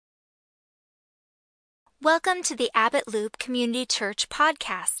Welcome to the Abbott Loop Community Church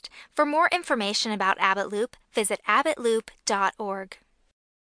podcast. For more information about Abbott Loop, visit abbottloop.org.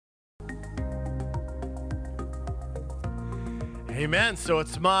 Amen. So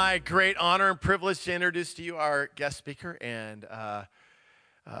it's my great honor and privilege to introduce to you our guest speaker and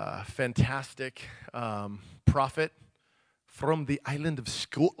fantastic prophet from the island of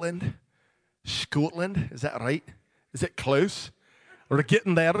Scotland. Scotland, is that right? Is it close? We're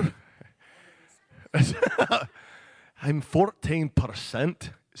getting there. I'm 14%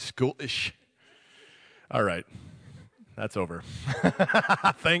 Scottish. All right, that's over.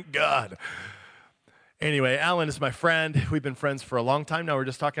 Thank God. Anyway, Alan is my friend. We've been friends for a long time now. We're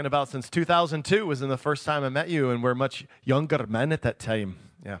just talking about since 2002 was in the first time I met you, and we're much younger men at that time.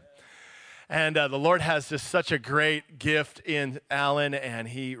 Yeah. And the Lord has just such a great gift in Alan, and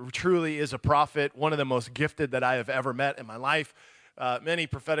he truly is a prophet, one of the most gifted that I have ever met in my life. Many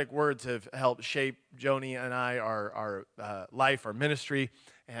prophetic words have helped shape Joni and I, our life, our ministry,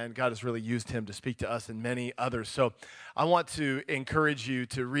 and God has really used him to speak to us and many others. So I want to encourage you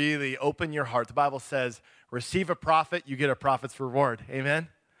to really open your heart. The Bible says, receive a prophet, you get a prophet's reward. Amen?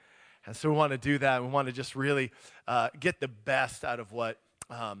 And so we want to do that. We want to just really get the best out of what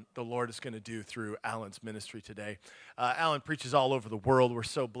the Lord is going to do through Alan's ministry today. Alan preaches all over the world. We're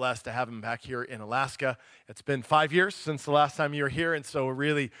so blessed to have him back here in Alaska. It's been 5 years since the last time you were here, and so we're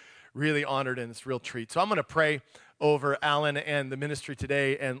really, really honored, and it's a real treat. So I'm going to pray over Alan and the ministry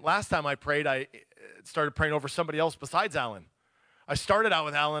today. And last time I prayed, I started praying over somebody else besides Alan. I started out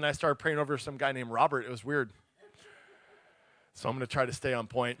with Alan. I started praying over some guy named Robert. It was weird. So I'm going to try to stay on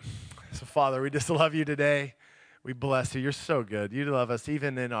point. So, Father, we just love you today. We bless you. You're so good. You love us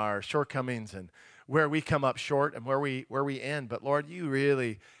even in our shortcomings and where we come up short and where we end. But, Lord, you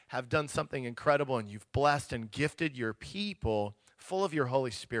really have done something incredible, and you've blessed and gifted your people full of your Holy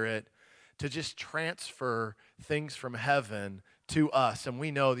Spirit to just transfer things from heaven to us. And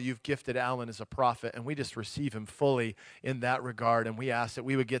we know that you've gifted Alan as a prophet, and we just receive him fully in that regard. And we ask that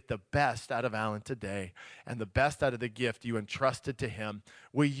we would get the best out of Alan today and the best out of the gift you entrusted to him.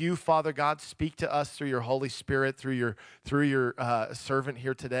 Will you, Father God, speak to us through your Holy Spirit, through your servant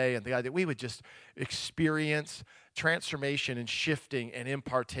here today, and God, that we would just experience transformation and shifting and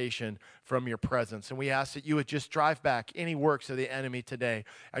impartation from your presence. And we ask that you would just drive back any works of the enemy today,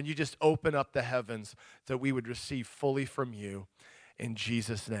 and you just open up the heavens that we would receive fully from you. In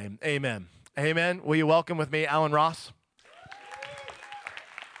Jesus' name, amen. Amen. Will you welcome with me Alan Ross?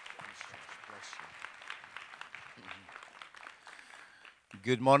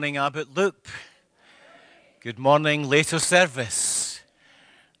 Good morning, Abbott Loop. Good morning, later service.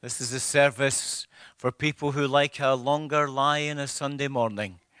 This is a service for people who like a longer lie on a Sunday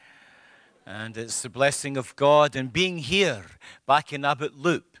morning. And it's the blessing of God. And being here back in Abbott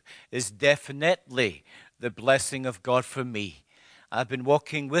Loop is definitely the blessing of God for me. I've been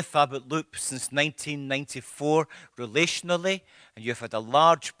walking with Abbott Loop since 1994 relationally, and you've had a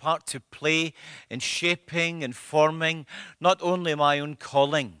large part to play in shaping and forming not only my own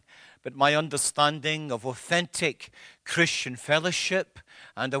calling, but my understanding of authentic Christian fellowship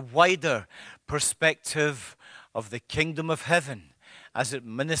and a wider perspective of the kingdom of heaven as it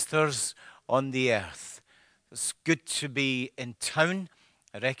ministers on the earth. It's good to be in town.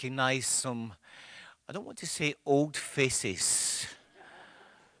 I recognize some, I don't want to say old faces,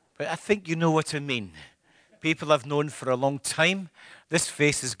 but I think you know what I mean. People I've known for a long time. This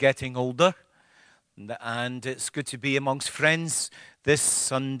face is getting older, and it's good to be amongst friends this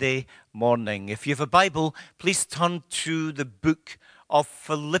Sunday morning. If you have a Bible, please turn to the book of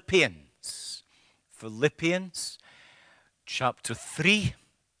Philippians. Philippians chapter 3,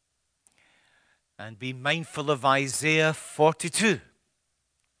 and be mindful of Isaiah 42.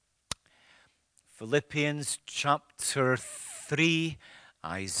 Philippians chapter 3,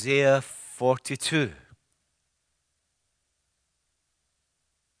 Isaiah 42.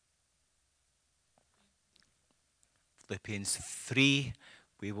 Philippians 3,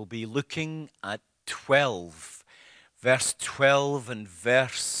 we will be looking at 12, verse 12 and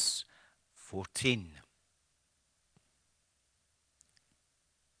verse 14.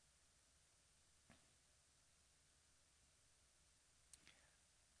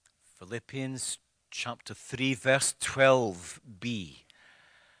 Philippians chapter 3, verse 12b.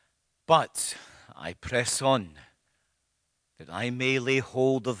 But I press on, that I may lay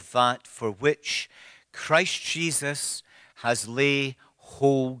hold of that for which Christ Jesus has laid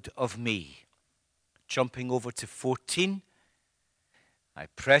hold of me. Jumping over to 14, I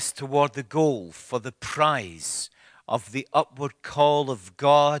press toward the goal for the prize of the upward call of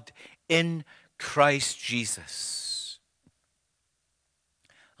God in Christ Jesus.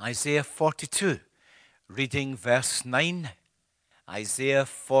 Isaiah 42 reading verse 9. Isaiah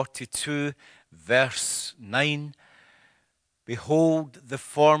 42, verse 9. Behold, the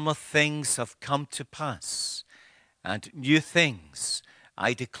former things have come to pass, and new things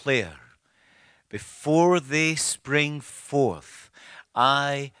I declare. Before they spring forth,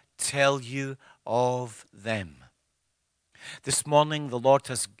 I tell you of them. This morning, the Lord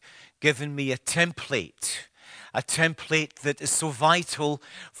has given me a template that is so vital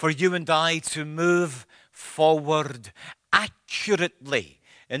for you and I to move forward accurately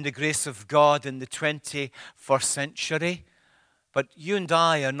in the grace of God in the 21st century. But you and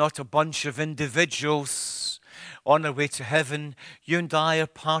I are not a bunch of individuals on our way to heaven. You and I are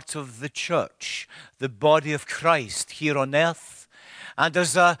part of the church, the body of Christ here on earth. And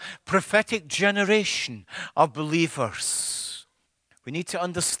as a prophetic generation of believers, we need to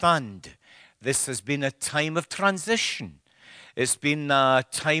understand this has been a time of transition. It's been a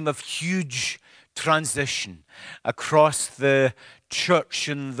time of huge transition across the church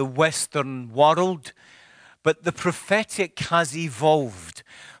in the Western world. But the prophetic has evolved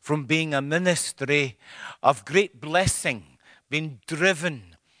from being a ministry of great blessing, being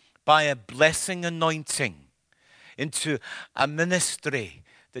driven by a blessing anointing, into a ministry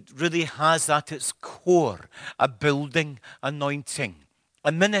that really has at its core a building anointing.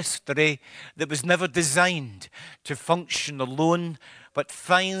 A ministry that was never designed to function alone, but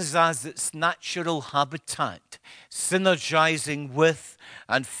finds as its natural habitat, synergizing with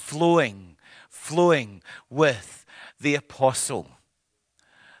and flowing with the apostle.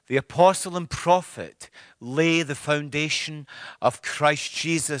 The apostle and prophet lay the foundation of Christ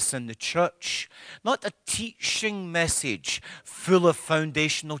Jesus in the church, not a teaching message full of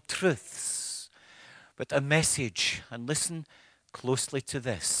foundational truths, but a message, and listen closely to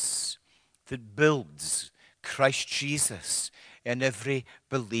this, that builds Christ Jesus in every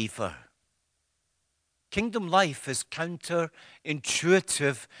believer. Kingdom life is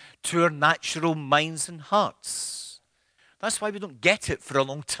counterintuitive to our natural minds and hearts. That's why we don't get it for a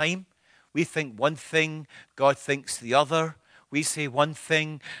long time. We think one thing, God thinks the other. We say one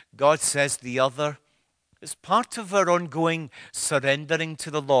thing, God says the other. It's part of our ongoing surrendering to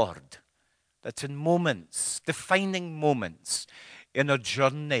the Lord that in moments, defining moments in our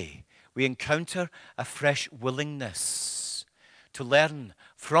journey, we encounter a fresh willingness to learn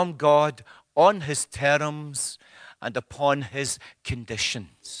from God on His terms and upon His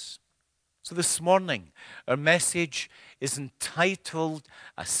conditions. So this morning, our message is entitled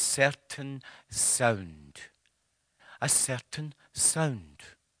A Certain Sound. A certain sound.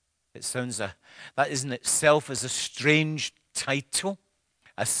 It sounds that in itself is a strange title.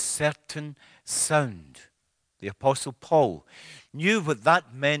 A certain sound. The Apostle Paul knew what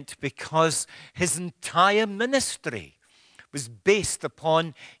that meant because his entire ministry was based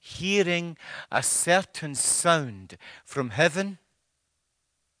upon hearing a certain sound from heaven.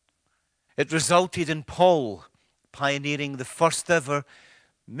 It resulted in Paul pioneering the first ever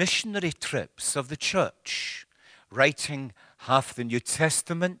missionary trips of the church, writing half the New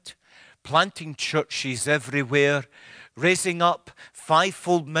Testament, planting churches everywhere, raising up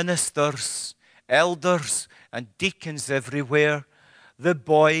fivefold ministers, elders, and deacons everywhere. The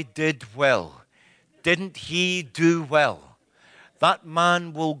boy did well. Didn't he do well? That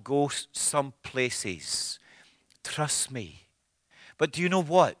man will go some places. Trust me. But do you know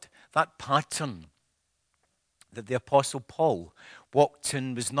what? That pattern that the Apostle Paul walked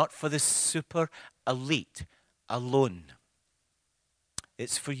in was not for the super elite alone.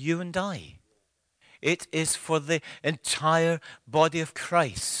 It's for you and I. It is for the entire body of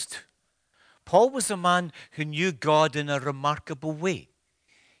Christ. Paul was a man who knew God in a remarkable way.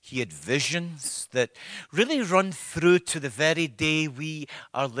 He had visions that really run through to the very day we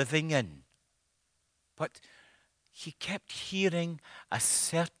are living in. But he kept hearing a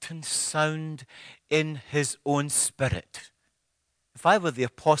certain sound in his own spirit. If I were the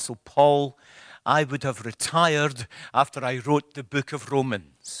Apostle Paul, I would have retired after I wrote the book of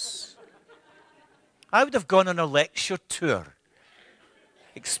Romans. I would have gone on a lecture tour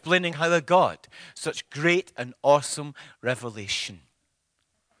explaining how I got such great and awesome revelation.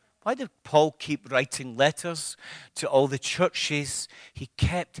 Why did Paul keep writing letters to all the churches? He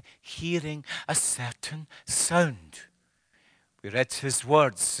kept hearing a certain sound. We read his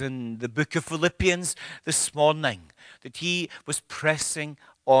words in the book of Philippians this morning, that he was pressing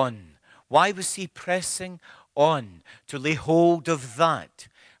on. Why was he pressing on? To lay hold of that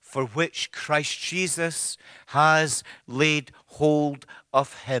for which Christ Jesus has laid hold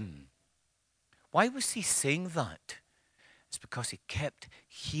of him. Why was he saying that? It's because he kept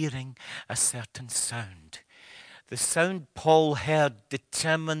hearing a certain sound. The sound Paul heard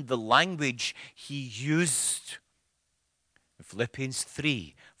determined the language he used. In Philippians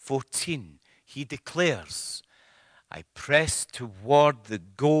 3:14, he declares, I press toward the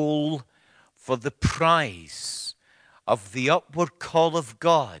goal for the prize of the upward call of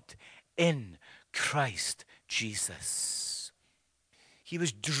God in Christ Jesus. He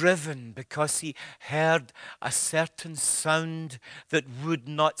was driven because he heard a certain sound that would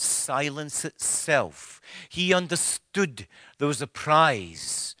not silence itself. He understood there was a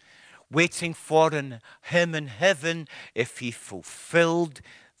prize waiting for him in heaven if he fulfilled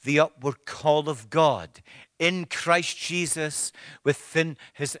the upward call of God in Christ Jesus within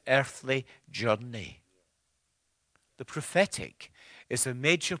his earthly journey. The prophetic is a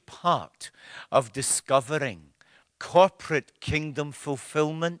major part of discovering corporate kingdom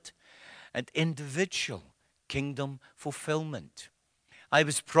fulfillment and individual kingdom fulfillment. I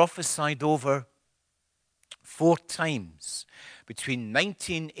was prophesied over 4 times between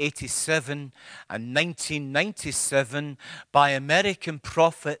 1987 and 1997 by American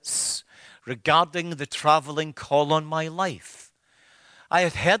prophets regarding the traveling call on my life. I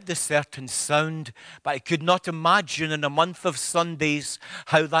had heard the certain sound, but I could not imagine in a month of Sundays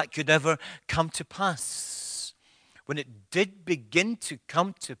how that could ever come to pass. When it did begin to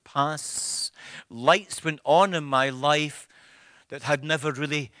come to pass, lights went on in my life that had never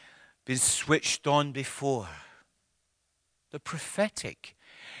really been switched on before. The prophetic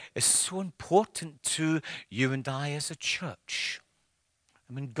is so important to you and I as a church.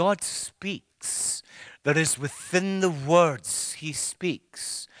 And when God speaks, there is within the words he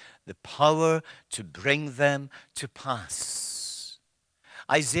speaks the power to bring them to pass.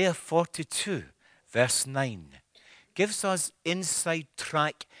 Isaiah 42, verse 9, gives us inside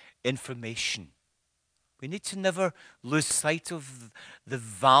track information. We need to never lose sight of the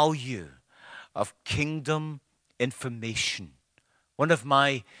value of kingdom information. One of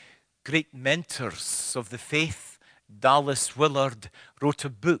my great mentors of the faith, Dallas Willard, wrote a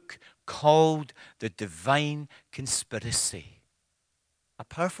book called The Divine Conspiracy. A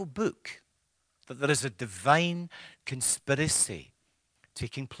powerful book, that there is a divine conspiracy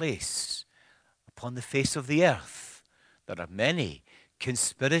taking place upon the face of the earth. There are many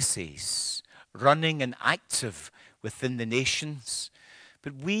conspiracies running and active within the nations,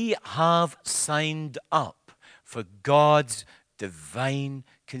 but we have signed up for God's divine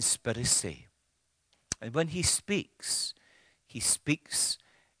conspiracy. And when he speaks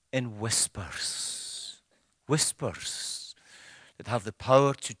in whispers. Whispers that have the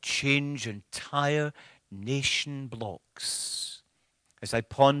power to change entire nation blocks. As I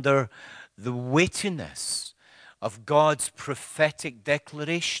ponder the weightiness of God's prophetic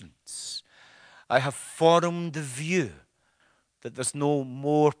declarations, I have formed the view that there's no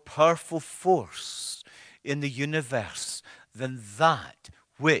more powerful force in the universe than that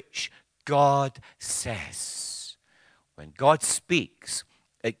which God says. When God speaks,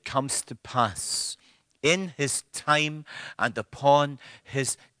 it comes to pass in his time and upon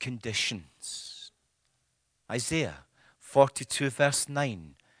his conditions. Isaiah 42 verse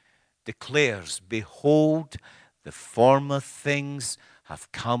 9 declares, behold, the former things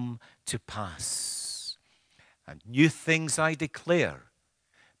have come to pass, and new things I declare.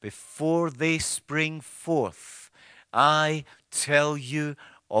 Before they spring forth, I tell you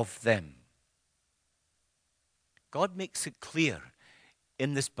of them. God makes it clear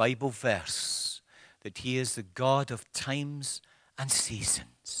in this Bible verse that he is the God of times and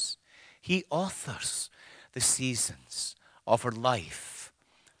seasons. He authors the seasons of our life.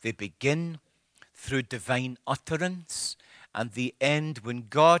 They begin through divine utterance, and the end when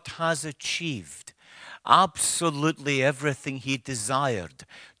God has achieved absolutely everything he desired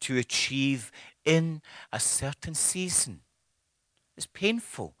to achieve in a certain season. It's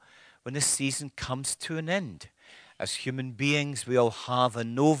painful when the season comes to an end. As human beings, we all have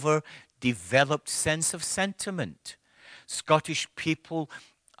an overdeveloped sense of sentiment. Scottish people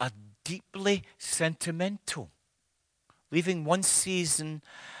are deeply sentimental. Leaving one season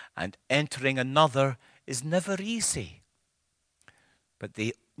and entering another is never easy. But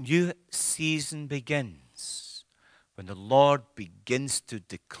the new season begins when the Lord begins to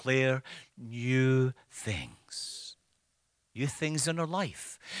declare new things. New things in our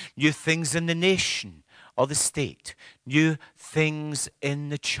life, new things in the nation or the state, new things in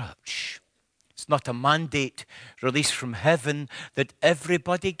the church. It's not a mandate released from heaven that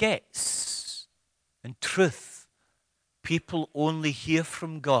everybody gets. In truth, people only hear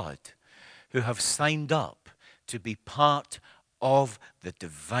from God who have signed up to be part of the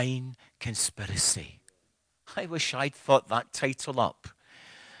divine conspiracy. I wish I'd thought that title up.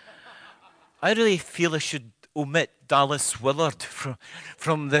 I really feel I should omit Dallas Willard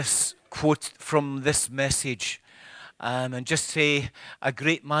from this quote, from this message, and just say, a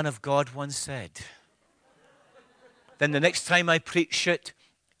great man of God once said. Then the next time I preach it,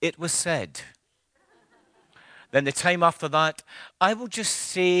 it was said. Then the time after that, I will just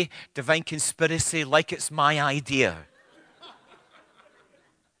say divine conspiracy like it's my idea.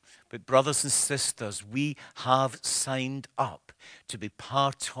 But brothers and sisters, we have signed up to be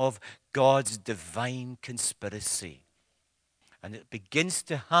part of God's divine conspiracy. And it begins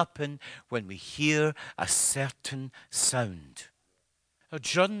to happen when we hear a certain sound. Our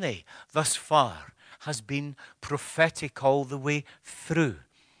journey thus far has been prophetic all the way through.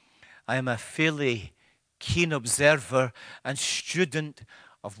 I am a fairly keen observer and student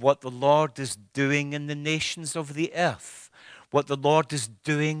of what the Lord is doing in the nations of the earth, what the Lord is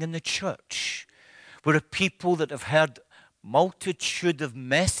doing in the church. We're a people that have heard multitude of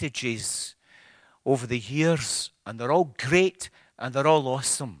messages over the years, and they're all great and they're all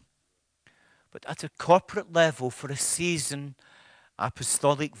awesome. But at a corporate level, for a season,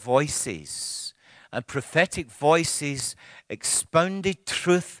 apostolic voices and prophetic voices expounded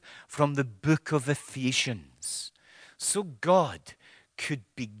truth from the book of Ephesians. So God could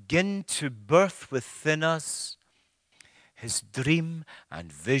begin to birth within us his dream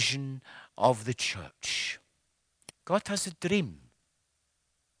and vision of the church. God has a dream,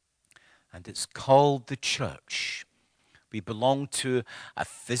 and it's called the church. We belong to a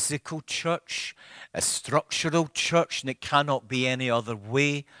physical church, a structural church, and it cannot be any other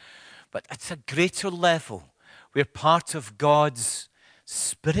way. But at a greater level, we're part of God's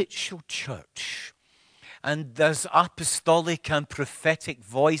spiritual church. And there's apostolic and prophetic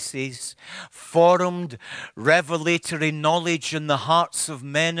voices, formed revelatory knowledge in the hearts of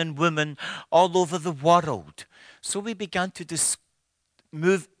men and women all over the world. So we began to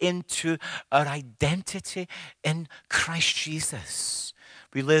move into our identity in Christ Jesus.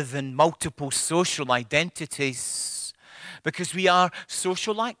 We live in multiple social identities because we are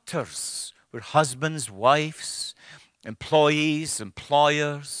social actors. We're husbands, wives, employees,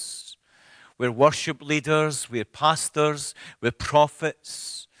 employers. We're worship leaders, we're pastors, we're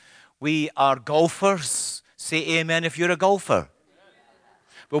prophets. We are golfers. Say amen if you're a golfer.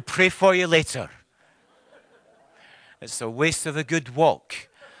 We'll pray for you later. It's a waste of a good walk.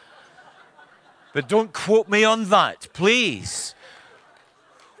 But don't quote me on that, please.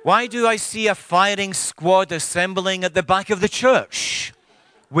 Why do I see a firing squad assembling at the back of the church,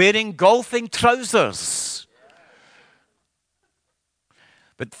 wearing golfing trousers?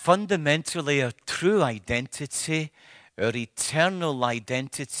 But fundamentally, our true identity, our eternal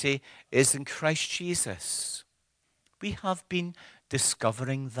identity, is in Christ Jesus. We have been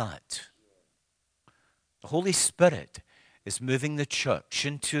discovering that. The Holy Spirit is moving the church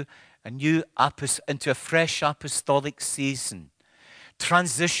into a fresh apostolic season,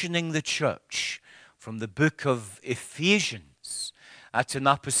 transitioning the church from the book of Ephesians at an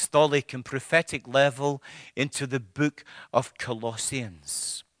apostolic and prophetic level into the book of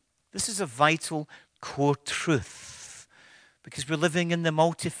Colossians. This is a vital core truth because we're living in the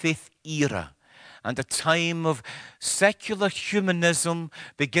multi-faith era and a time of secular humanism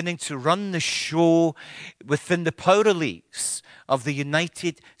beginning to run the show within the power elites of the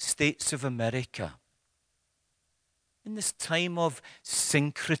United States of America. In this time of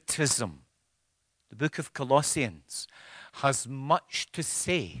syncretism, the book of Colossians has much to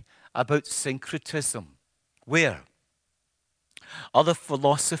say about syncretism, where other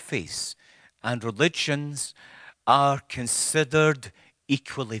philosophies and religions are considered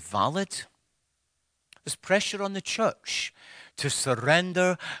equally valid. There's pressure on the church to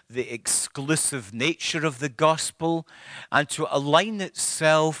surrender the exclusive nature of the gospel and to align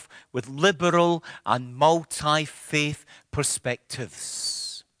itself with liberal and multi-faith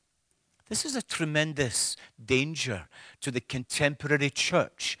perspectives. This is a tremendous danger to the contemporary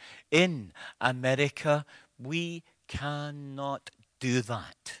church in America. We cannot do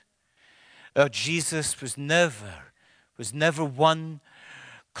that. Our Jesus was never one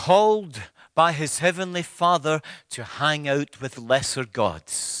called by his heavenly Father to hang out with lesser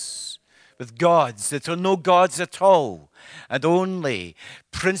gods, with gods that are no gods at all, and only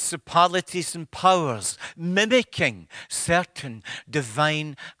principalities and powers mimicking certain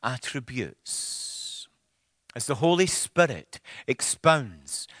divine attributes. As the Holy Spirit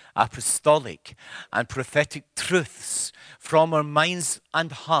expounds apostolic and prophetic truths from our minds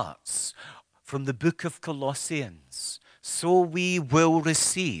and hearts from the book of Colossians, so we will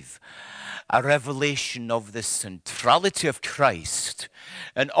receive a revelation of the centrality of Christ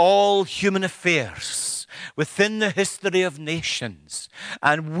in all human affairs, within the history of nations.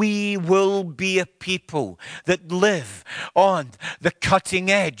 And we will be a people that live on the cutting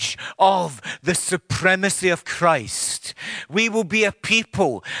edge of the supremacy of Christ. We will be a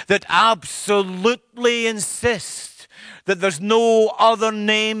people that absolutely insist that there's no other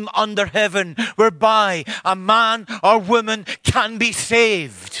name under heaven whereby a man or woman can be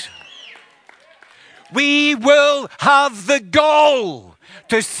saved. We will have the gall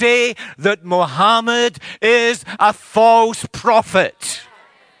to say that Muhammad is a false prophet.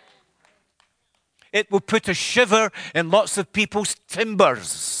 It will put a shiver in lots of people's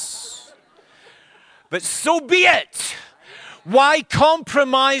timbers. But so be it. Why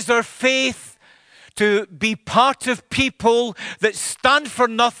compromise our faith to be part of people that stand for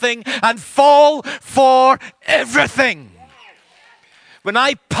nothing and fall for everything? When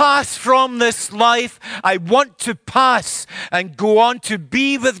I pass from this life, I want to pass and go on to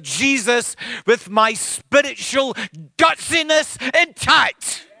be with Jesus with my spiritual gutsiness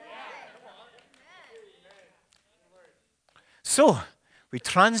intact. So, we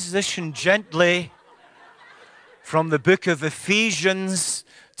transition gently from the book of Ephesians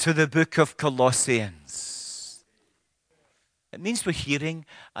to the book of Colossians. It means we're hearing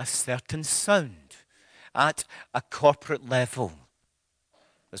a certain sound at a corporate level.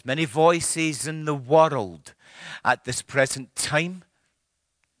 There's many voices in the world at this present time.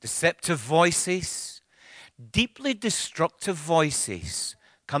 Deceptive voices, deeply destructive voices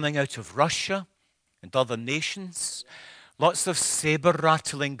coming out of Russia and other nations. Lots of saber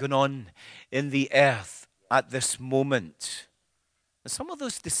rattling going on in the earth at this moment. And some of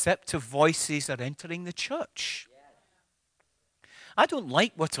those deceptive voices are entering the church. I don't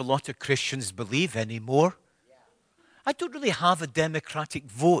like what a lot of Christians believe anymore. I don't really have a democratic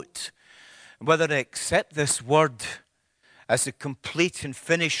vote whether I accept this word as a complete and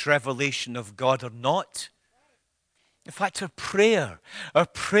finished revelation of God or not. In fact, our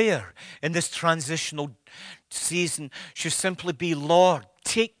prayer in this transitional season should simply be, Lord,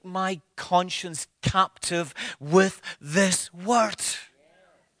 take my conscience captive with this word.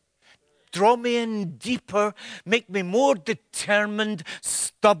 Draw me in deeper, make me more determined,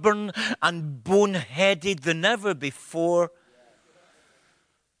 stubborn, and boneheaded than ever before,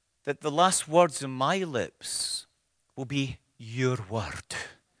 that the last words on my lips will be your word,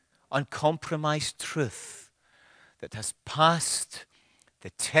 uncompromised truth that has passed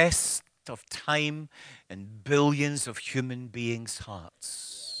the test of time in billions of human beings'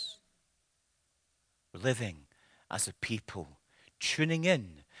 hearts. We're living as a people, tuning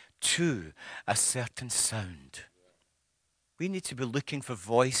in to a certain sound. We need to be looking for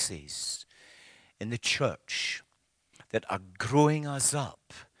voices in the church that are growing us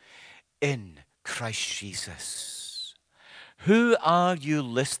up in Christ Jesus. Who are you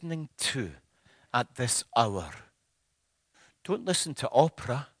listening to at this hour? Don't listen to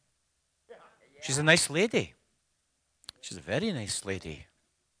Oprah. She's a nice lady. She's a very nice lady.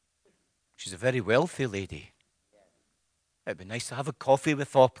 She's a very wealthy lady. It'd be nice to have a coffee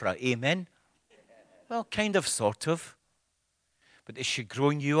with Oprah. Amen? Well, kind of, sort of. But is she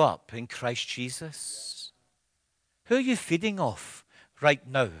growing you up in Christ Jesus? Who are you feeding off right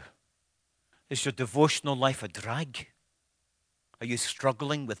now? Is your devotional life a drag? Are you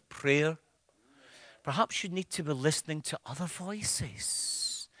struggling with prayer? Perhaps you need to be listening to other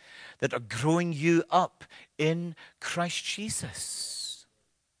voices that are growing you up in Christ Jesus.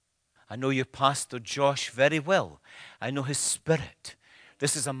 I know your pastor Josh very well. I know his spirit.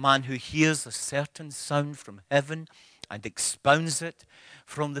 This is a man who hears a certain sound from heaven and expounds it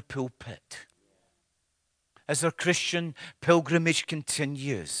from the pulpit. As our Christian pilgrimage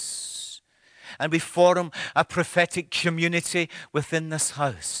continues, and we form a prophetic community within this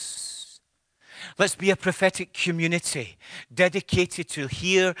house, let's be a prophetic community dedicated to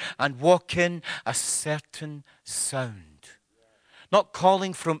hear and walk in a certain sound. Not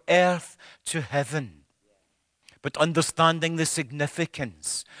calling from earth to heaven, but understanding the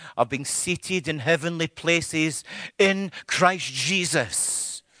significance of being seated in heavenly places in Christ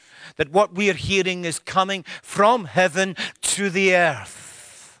Jesus. That what we are hearing is coming from heaven to the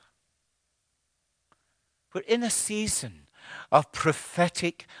earth. We're in a season of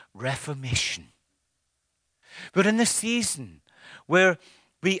prophetic reformation. We're in a season where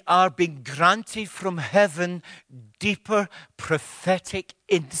we are being granted from heaven deeper prophetic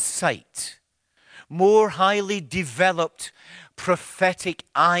insight, more highly developed prophetic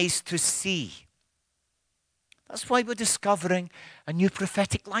eyes to see. That's why we're discovering a new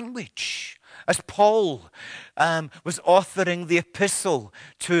prophetic language, a As Paul was authoring the epistle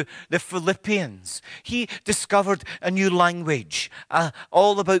to the Philippians, he discovered a new language,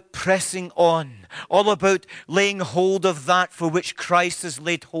 all about pressing on, all about laying hold of that for which Christ has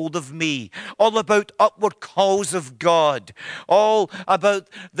laid hold of me, all about upward calls of God, all about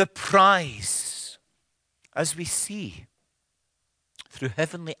the prize. As we see through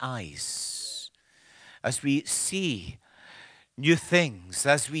heavenly eyes, as we see new things,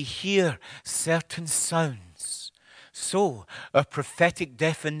 as we hear certain sounds, so our prophetic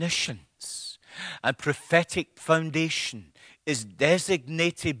definitions and prophetic foundation is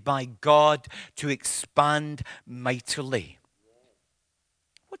designated by God to expand mightily.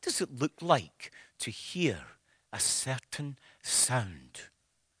 What does it look like to hear a certain sound?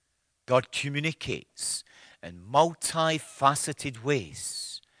 God communicates in multifaceted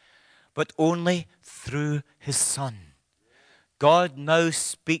ways, but only through his Son. God now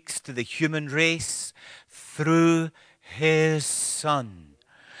speaks to the human race through his Son.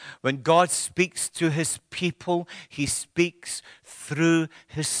 When God speaks to his people, he speaks through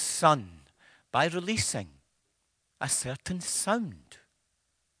his Son by releasing a certain sound.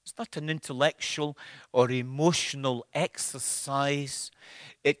 It's not an intellectual or emotional exercise.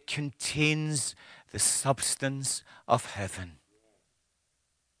 It contains the substance of heaven.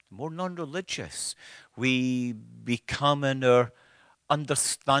 The more non-religious we become in our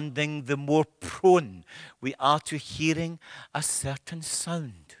understanding, the more prone we are to hearing a certain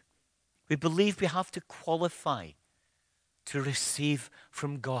sound. We believe we have to qualify to receive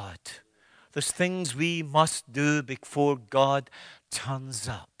from God. There's things we must do before God turns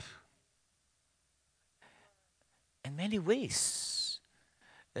up. In many ways,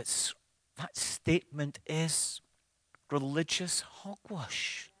 that statement is religious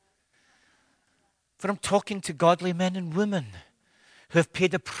hogwash. For I'm talking to godly men and women who have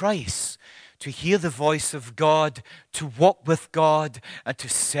paid a price to hear the voice of God, to walk with God, and to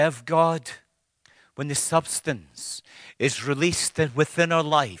serve God. When the substance is released within our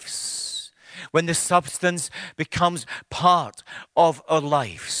lives, when the substance becomes part of our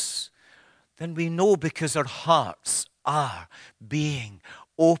lives, then we know because our hearts are being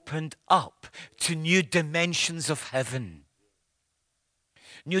opened up to new dimensions of heaven.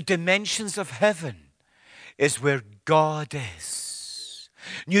 New dimensions of heaven is where God is.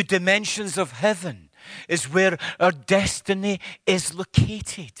 New dimensions of heaven is where our destiny is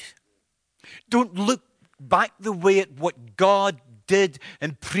located. Don't look back the way at what God did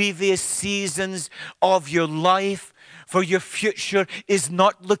in previous seasons of your life, for your future is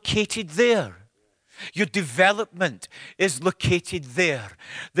not located there. Your development is located there.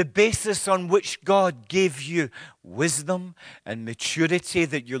 The basis on which God gave you wisdom and maturity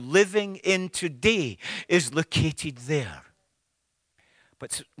that you're living in today is located there.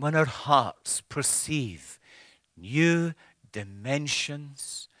 But when our hearts perceive new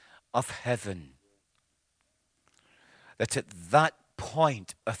dimensions of heaven, that at that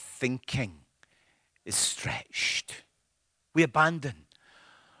point our thinking is stretched. We abandon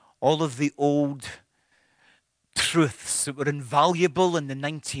all of the old truths that were invaluable in the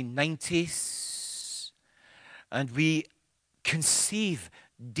 1990s, and we conceive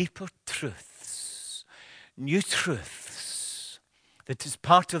deeper truths, new truths, that is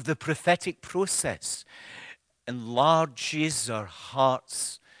part of the prophetic process, enlarges our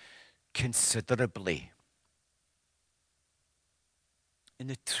hearts considerably. In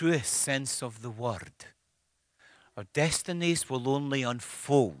the truest sense of the word, our destinies will only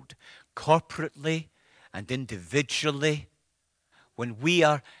unfold corporately and individually when we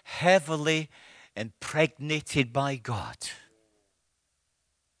are heavily impregnated by God.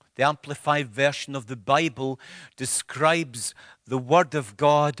 The Amplified Version of the Bible describes the Word of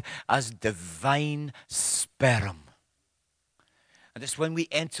God as divine sperm. And it's when we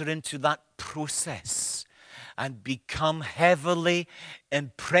enter into that process and become heavily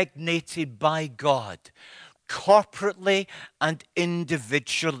impregnated by God, corporately and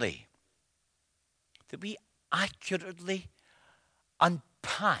individually, that we accurately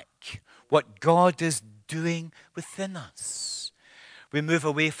unpack what God is doing within us. We move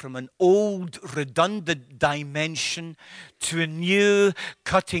away from an old, redundant dimension to a new,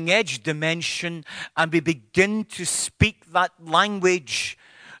 cutting-edge dimension, and we begin to speak that language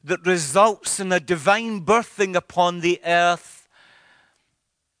that results in a divine birthing upon the earth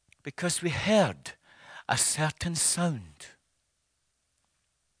because we heard a certain sound.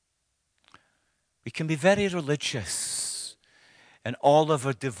 We can be very religious in all of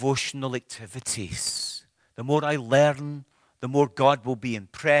our devotional activities. The more I learn, the more God will be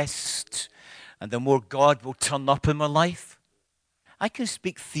impressed, and the more God will turn up in my life. I can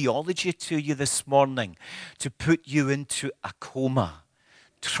speak theology to you this morning to put you into a coma.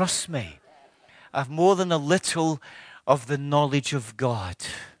 Trust me, I've more than a little of the knowledge of God.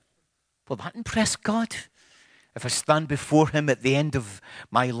 Will that impress God? If I stand before him at the end of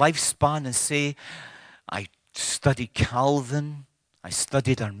my lifespan and say, I studied Calvin, I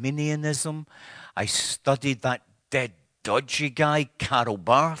studied Arminianism, I studied that dead dodgy guy, Karl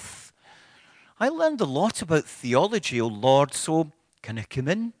Barth. I learned a lot about theology, oh Lord, so can I come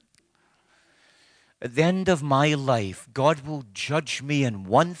in? At the end of my life, God will judge me in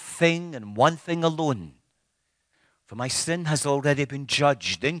one thing and one thing alone. For my sin has already been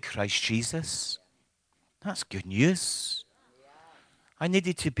judged in Christ Jesus. That's good news. I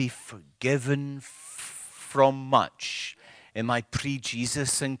needed to be forgiven from much in my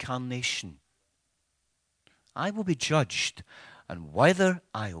pre-Jesus incarnation. I will be judged on whether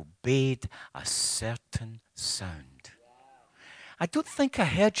I obeyed a certain sound. I don't think I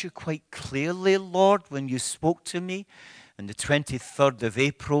heard you quite clearly, Lord, when you spoke to me on the 23rd of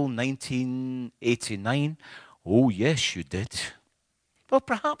April, 1989. Oh, yes, you did. Well,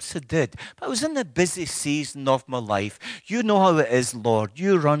 perhaps I did, but I was in a busy season of my life. You know how it is, Lord.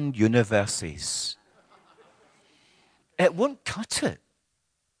 You run universes. It won't cut it.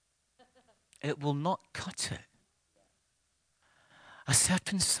 It will not cut it. A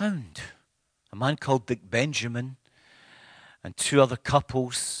certain sound. A man called Dick Benjamin and two other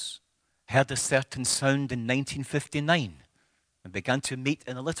couples heard a certain sound in 1959 and began to meet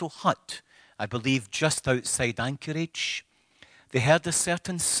in a little hut, I believe just outside Anchorage. They heard a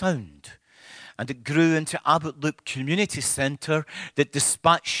certain sound, and it grew into Abbott Loop Community Center that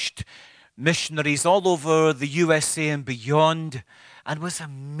dispatched missionaries all over the USA and beyond, and was a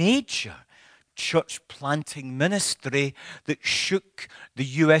major church planting ministry that shook the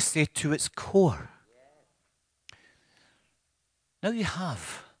USA to its core. Now you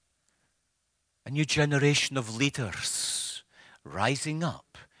have a new generation of leaders rising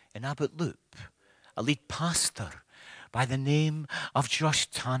up in Abbott Loop, a lead pastor by the name of Josh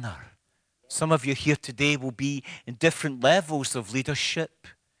Tanner. Some of you here today will be in different levels of leadership.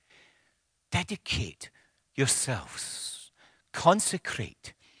 Dedicate yourselves,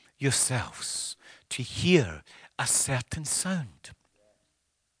 consecrate yourselves to hear a certain sound.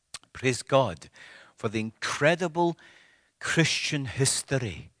 Praise God for the incredible Christian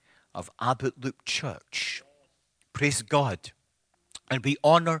history of Abbott Loop Church. Praise God. And we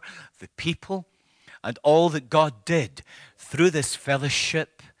honor the people and all that God did through this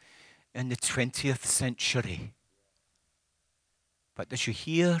fellowship in the 20th century. But as you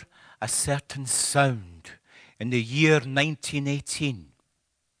hear a certain sound in the year 1918,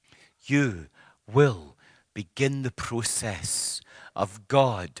 you will begin the process of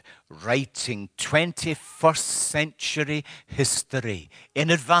God writing 21st century history in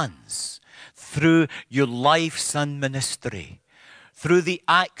advance through your lives and ministry, through the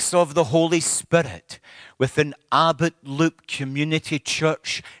acts of the Holy Spirit within Abbott Loop Community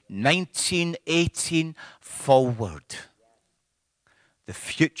Church, 1918 forward. The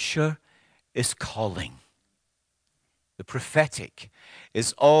future is calling. The prophetic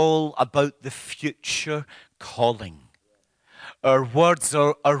is all about the future calling. Our works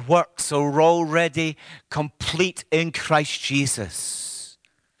are already complete in Christ Jesus.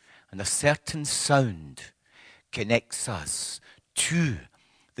 And a certain sound connects us to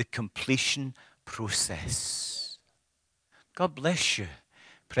the completion process. God bless you,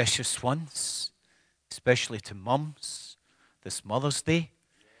 precious ones, especially to mums this Mother's Day.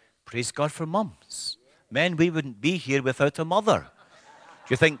 Praise God for mums. Men, we wouldn't be here without a mother.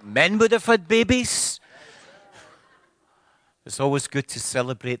 Do you think men would have had babies? It's always good to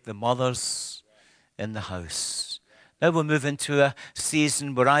celebrate the mothers in the house. Now we'll move into a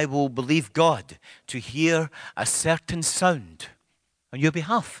season where I will believe God to hear a certain sound on your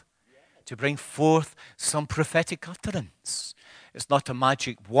behalf, to bring forth some prophetic utterance. It's not a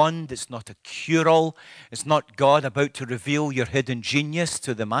magic wand. It's not a cure-all. It's not God about to reveal your hidden genius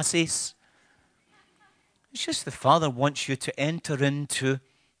to the masses. It's just the Father wants you to enter into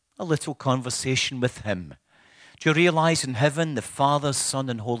a little conversation with Him. Do you realize in heaven the Father, Son,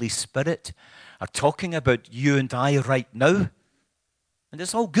 and Holy Spirit are talking about you and I right now? And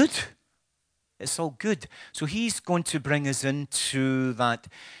it's all good. It's all good. So He's going to bring us into that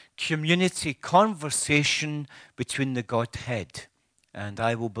community conversation between the Godhead. And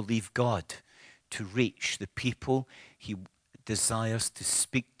I will believe God to reach the people He desires to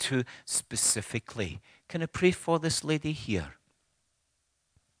speak to specifically. Can I pray for this lady here?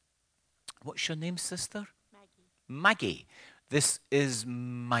 What's your name, sister? Maggie. This is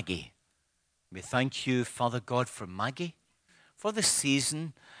Maggie. We thank you, Father God, for Maggie, for the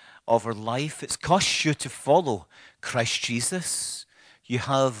season of our life. It's cost you to follow Christ Jesus. You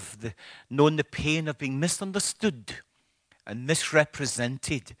have known the pain of being misunderstood and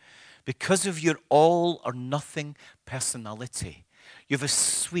misrepresented because of your all or nothing personality. You have a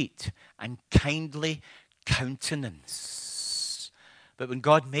sweet and kindly countenance. But when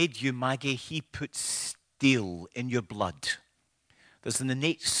God made you, Maggie, he put steel in your blood. There's an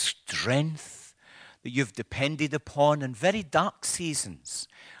innate strength that you've depended upon in very dark seasons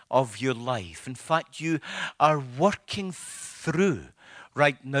of your life. In fact, you are working through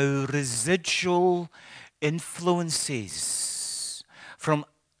right now residual influences from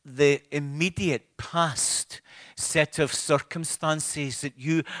the immediate past set of circumstances that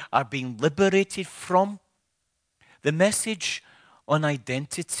you are being liberated from. The message on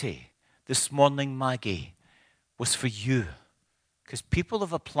identity this morning, Maggie, was for you, because people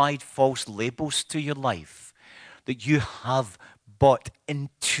have applied false labels to your life that you have bought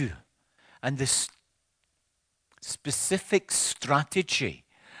into. And this specific strategy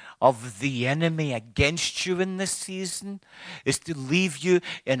of the enemy against you in this season is to leave you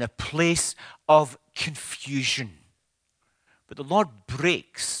in a place of confusion. But the Lord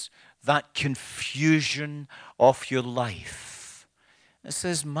breaks that confusion of your life. It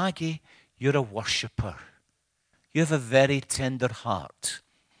says, Maggie, you're a worshiper. You have a very tender heart,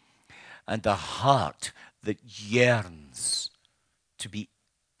 and a heart that yearns to be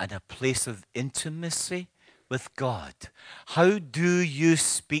in a place of intimacy with God. How do you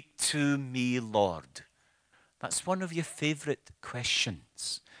speak to me, Lord? That's one of your favorite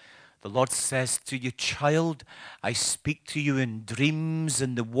questions. The Lord says to you, child, I speak to you in dreams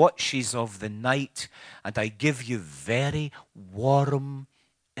in the watches of the night, and I give you very warm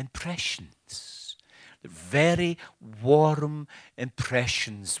impressions. Very warm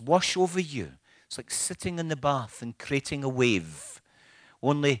impressions wash over you. It's like sitting in the bath and creating a wave.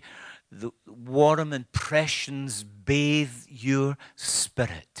 Only the warm impressions bathe your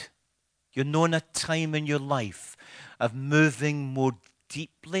spirit. You're known a time in your life of moving more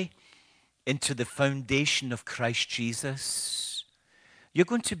deeply into the foundation of Christ Jesus. You're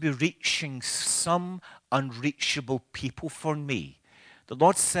going to be reaching some unreachable people for me. The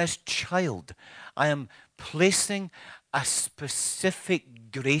Lord says, child, I am placing a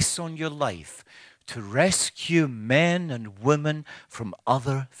specific grace on your life to rescue men and women from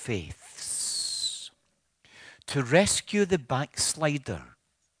other faiths, to rescue the backslider,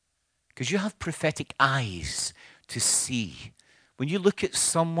 because you have prophetic eyes to see. When you look at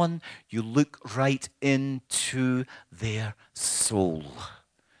someone, you look right into their soul.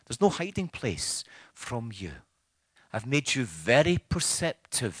 There's no hiding place from you. I've made you very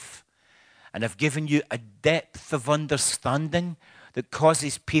perceptive, and I've given you a depth of understanding that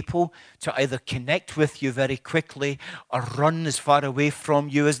causes people to either connect with you very quickly or run as far away from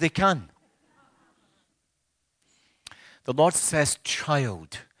you as they can. The Lord says,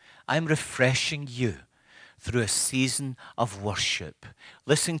 child, I'm refreshing you through a season of worship.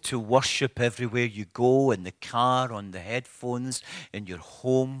 Listen to worship everywhere you go, in the car, on the headphones, in your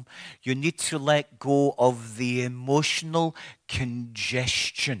home. You need to let go of the emotional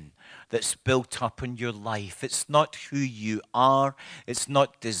congestion that's built up in your life. It's not who you are. It's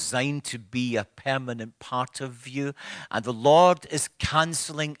not designed to be a permanent part of you. And the Lord is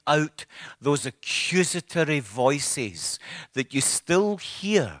canceling out those accusatory voices that you still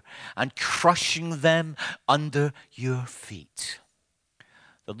hear and crushing them under your feet.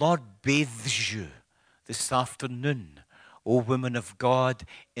 The Lord bathes you this afternoon, O women of God,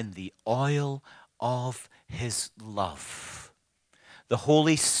 in the oil of his love. The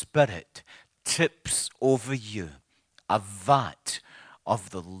Holy Spirit tips over you a vat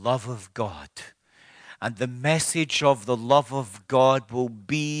of the love of God. And the message of the love of God will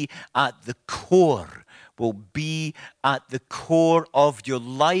be at the core, of your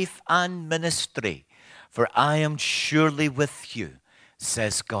life and ministry. For I am surely with you,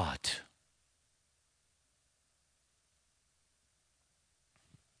 says God.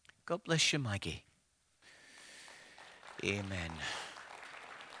 God bless you, Maggie. Amen.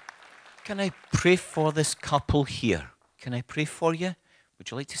 Can I pray for this couple here? Can I pray for you? Would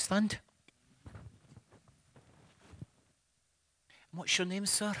you like to stand? What's your name,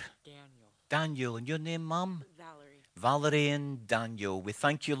 sir? Daniel. Daniel. And your name, Mom? Valerie. Valerie and Daniel. We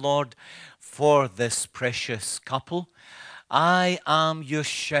thank you, Lord, for this precious couple. I am your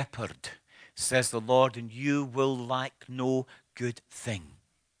shepherd, says the Lord, and you will lack no good thing.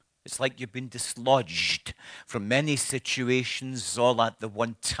 It's like you've been dislodged from many situations all at the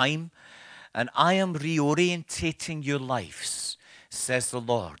one time. And I am reorientating your lives, says the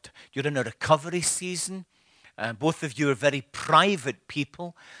Lord. You're in a recovery season, Both of you are very private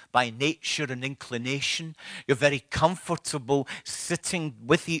people by nature and inclination. You're very comfortable sitting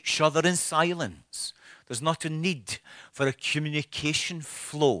with each other in silence. There's not a need for a communication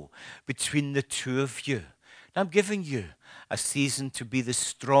flow between the two of you. And I'm giving you a season to be the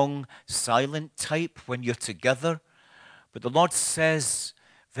strong, silent type when you're together. But the Lord says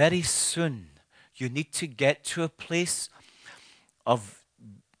very soon you need to get to a place of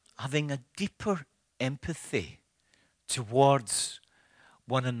having a deeper empathy towards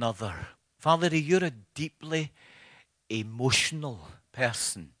one another. Valerie, you're a deeply emotional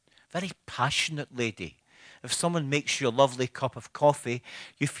person, very passionate lady. If someone makes you a lovely cup of coffee,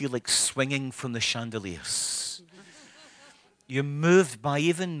 you feel like swinging from the chandeliers. You're moved by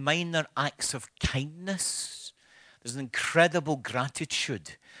even minor acts of kindness. There's an incredible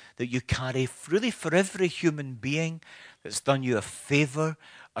gratitude that you carry really for every human being that's done you a favor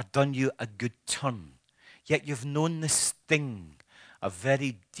or done you a good turn. Yet you've known the sting of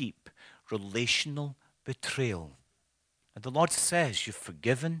very deep relational betrayal. And the Lord says you've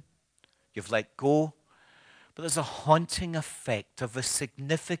forgiven, you've let go, but there's a haunting effect of a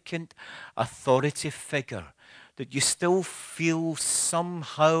significant authority figure that you still feel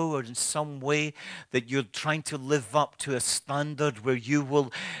somehow or in some way that you're trying to live up to a standard where you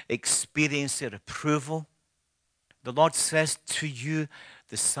will experience their approval. The Lord says to you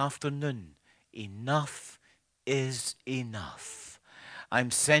this afternoon, enough is enough.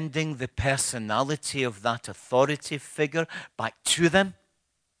 I'm sending the personality of that authority figure back to them.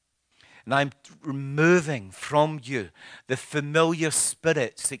 And I'm removing from you the familiar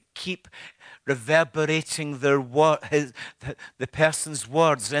spirits that keep reverberating the person's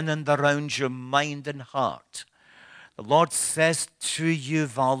words in and around your mind and heart. The Lord says to you,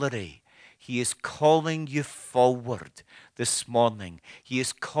 Valerie, He is calling you forward this morning. He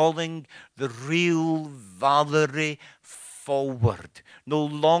is calling the real Valerie forward. No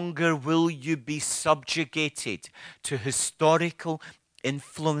longer will you be subjugated to historical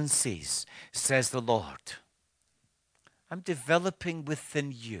influences, says the Lord. I'm developing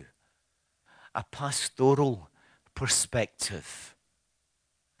within you a pastoral perspective.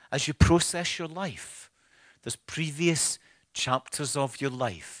 As you process your life, there's previous chapters of your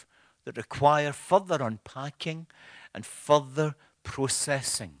life that require further unpacking and further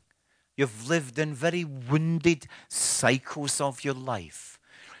processing. You've lived in very wounded cycles of your life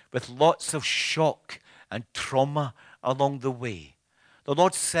with lots of shock and trauma along the way. The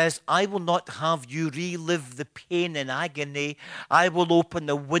Lord says, I will not have you relive the pain and agony. I will open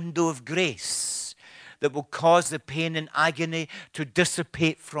a window of grace that will cause the pain and agony to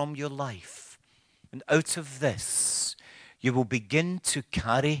dissipate from your life. And out of this, you will begin to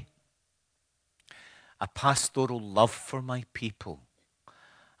carry a pastoral love for my people,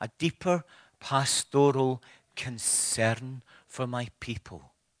 a deeper pastoral concern for my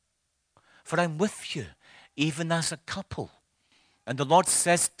people. For I'm with you, even as a couple. And the Lord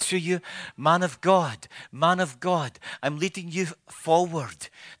says to you, man of God, I'm leading you forward,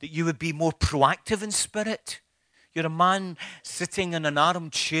 that you would be more proactive in spirit. You're a man sitting in an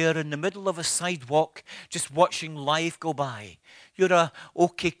armchair in the middle of a sidewalk, just watching life go by. You're a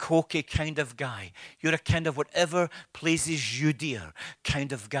okey-cokey kind of guy. You're a kind of whatever pleases you, dear,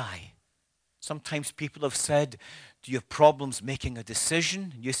 kind of guy. Sometimes people have said, do you have problems making a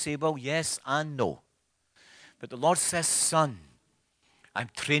decision? And you say, well, yes and no. But the Lord says, son, I'm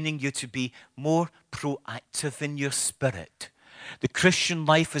training you to be more proactive in your spirit. The Christian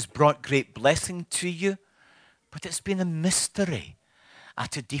life has brought great blessing to you, but it's been a mystery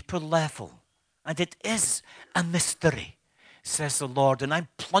at a deeper level. And it is a mystery, says the Lord. And I'm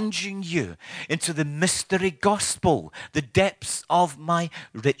plunging you into the mystery gospel, the depths of my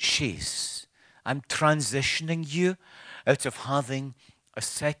riches. I'm transitioning you out of having a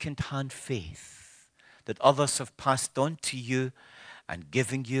second-hand faith that others have passed on to you and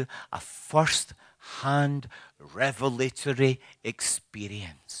giving you a first-hand revelatory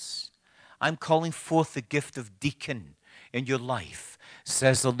experience. I'm calling forth the gift of deacon in your life,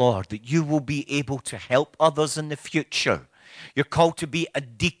 says the Lord, that you will be able to help others in the future. You're called to be a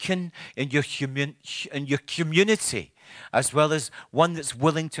deacon in your community, as well as one that's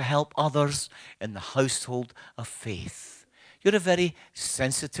willing to help others in the household of faith. You're a very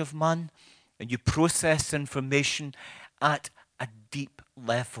sensitive man, and you process information at a deep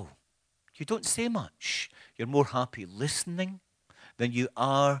level. You don't say much. You're more happy listening than you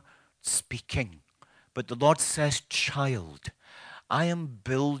are speaking. But the Lord says, child, I am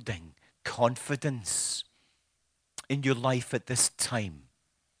building confidence in your life at this time.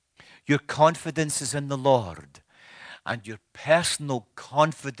 Your confidence is in the Lord. and your personal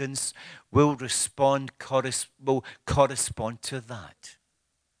confidence will correspond to that.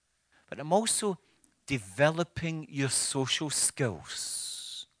 But I'm also developing your social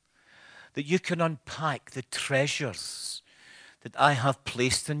skills, that you can unpack the treasures that I have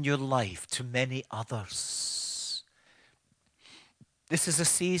placed in your life to many others. This is a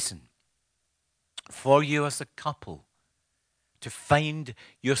season for you as a couple to find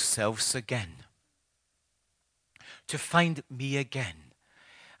yourselves again, to find me again,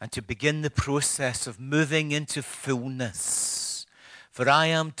 and to begin the process of moving into fullness. For I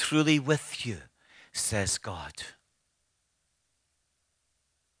am truly with you, says God.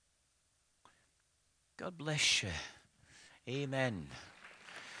 God bless you. Amen.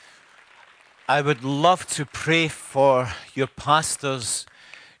 I would love to pray for your pastors,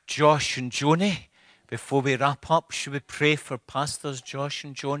 Josh and Joni. Before we wrap up, should we pray for pastors Josh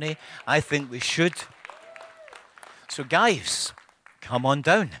and Joni? I think we should. So guys, come on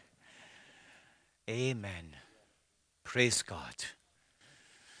down. Amen. Praise God.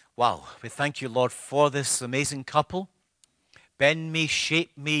 Wow, we thank you, Lord, for this amazing couple. Bend me,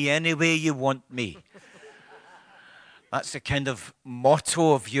 shape me any way you want me. That's the kind of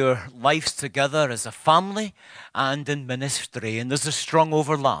motto of your lives together as a family and in ministry. And there's a strong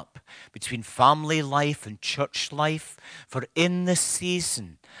overlap between family life and church life. For in this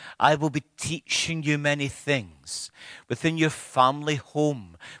season, I will be teaching you many things within your family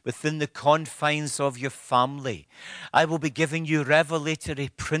home, within the confines of your family. I will be giving you revelatory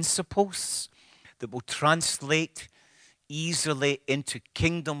principles that will translate easily into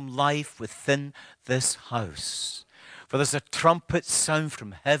kingdom life within this house. For there's a trumpet sound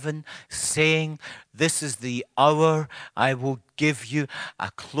from heaven saying, this is the hour I will give you a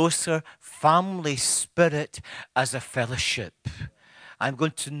closer family spirit as a fellowship. I'm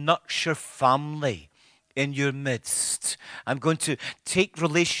going to nurture family in your midst. I'm going to take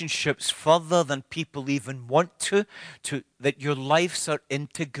relationships further than people even want to that your lives are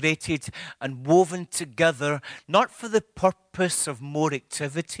integrated and woven together, not for the purpose of more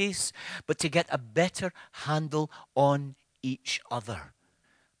activities, but to get a better handle on each other.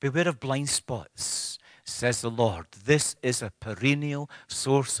 Beware of blind spots, says the Lord. This is a perennial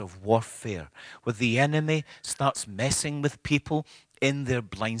source of warfare, where the enemy starts messing with people in their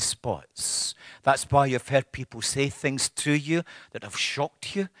blind spots. That's why you've heard people say things to you that have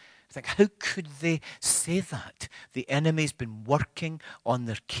shocked you. Think, how could they say that? The enemy's been working on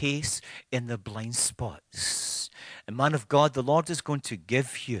their case in their blind spots. And man of God, the Lord is going to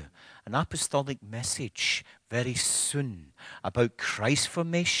give you an apostolic message very soon about Christ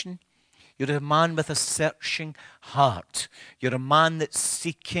formation. You're a man with a searching heart. You're a man that's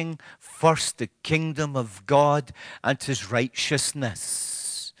seeking first the kingdom of God and his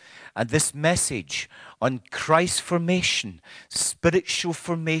righteousness. And this message on Christ formation, spiritual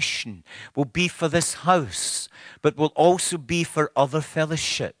formation, will be for this house, but will also be for other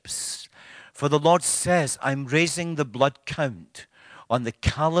fellowships. For the Lord says, I'm raising the blood count on the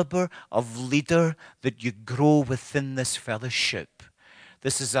caliber of leader that you grow within this fellowship.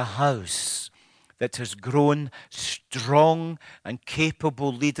 This is a house that has grown strong and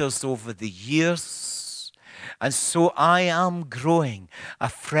capable leaders over the years. And so I am growing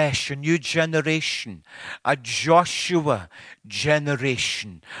afresh, a new generation, a Joshua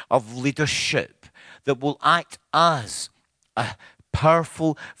generation of leadership that will act as a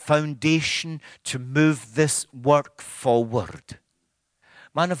powerful foundation to move this work forward.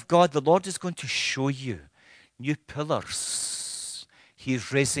 Man of God, the Lord is going to show you new pillars He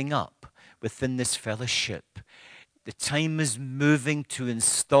is raising up within this fellowship. The time is moving to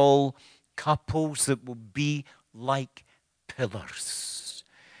install couples that will be like pillars.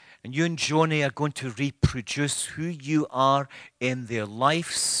 And you and Joni are going to reproduce who you are in their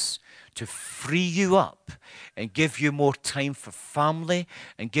lives to free you up and give you more time for family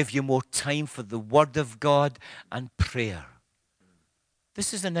and give you more time for the Word of God and prayer.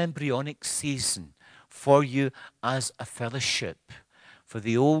 This is an embryonic season for you as a fellowship. For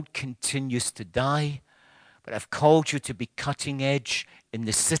the old continues to die, but I've called you to be cutting edge in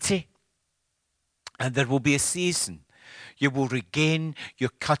the city. And there will be a season you will regain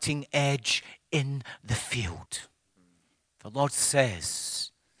your cutting edge in the field. The Lord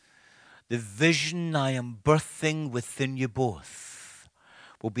says, the vision I am birthing within you both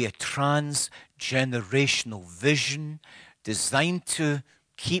will be a transgenerational vision designed to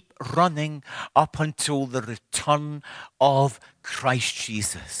keep running up until the return of Christ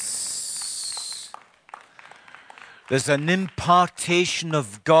Jesus. There's an impartation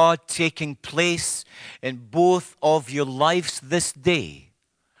of God taking place in both of your lives this day,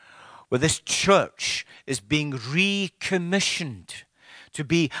 where this church is being recommissioned to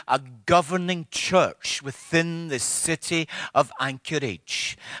be a governing church within the city of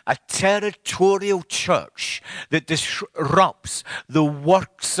Anchorage, a territorial church that disrupts the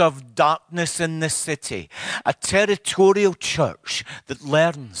works of darkness in the city, a territorial church that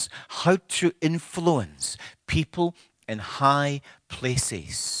learns how to influence people in high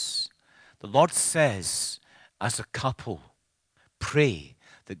places. The Lord says, as a couple, pray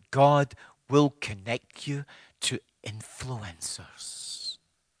that God will connect you to influencers.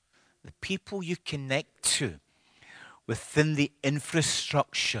 The people you connect to within the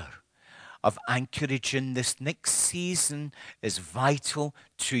infrastructure of Anchorage in this next season is vital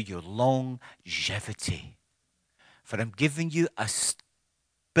to your longevity. For I'm giving you a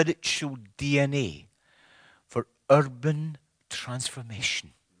spiritual DNA for urban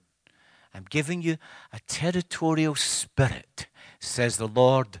transformation. I'm giving you a territorial spirit, says the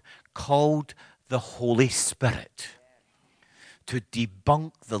Lord, called the Holy Spirit, to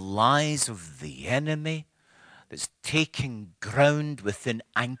debunk the lies of the enemy that's taking ground within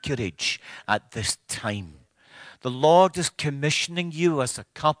Anchorage at this time. The Lord is commissioning you as a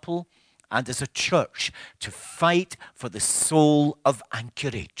couple and as a church to fight for the soul of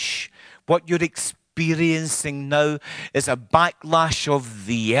Anchorage. What you're experiencing now is a backlash of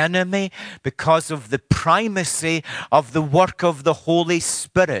the enemy because of the primacy of the work of the Holy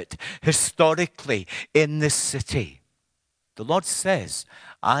Spirit historically in this city. The Lord says,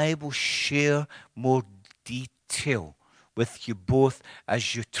 I will share more detail with you both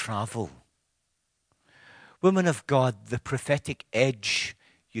as you travel. Women of God, the prophetic edge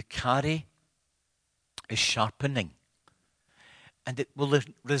you carry is sharpening. And it will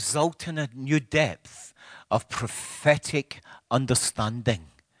result in a new depth of prophetic understanding.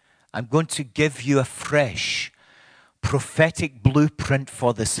 I'm going to give you a fresh prophetic blueprint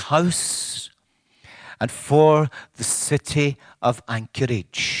for this house and for the city of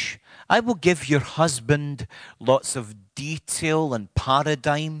Anchorage. I will give your husband lots of detail and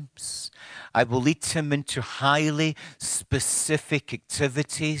paradigms. I will lead him into highly specific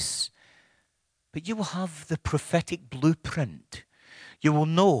activities. But you will have the prophetic blueprint. You will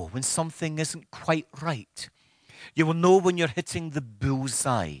know when something isn't quite right. You will know when you're hitting the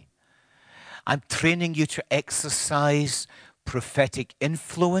bullseye. I'm training you to exercise prophetic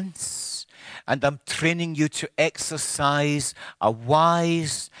influence, and I'm training you to exercise a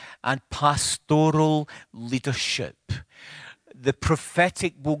wise and pastoral leadership. The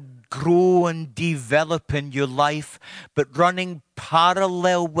prophetic will grow and develop in your life, but running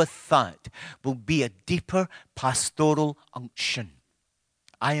parallel with that will be a deeper pastoral unction.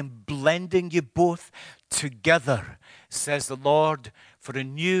 I am blending you both together, says the Lord, for a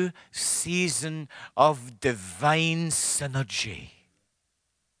new season of divine synergy.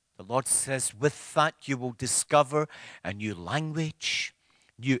 The Lord says, with that you will discover a new language,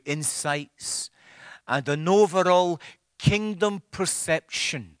 new insights, and an overall kingdom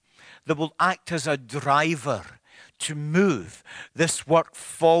perception that will act as a driver to move this work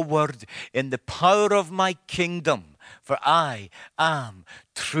forward in the power of my kingdom. For I am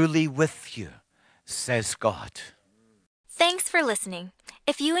truly with you, says God. Thanks for listening.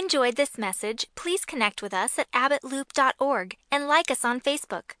 If you enjoyed this message, please connect with us at abbottloop.org and like us on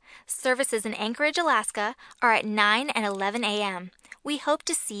Facebook. Services in Anchorage, Alaska are at 9 and 11 a.m. We hope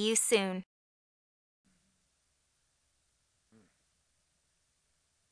to see you soon.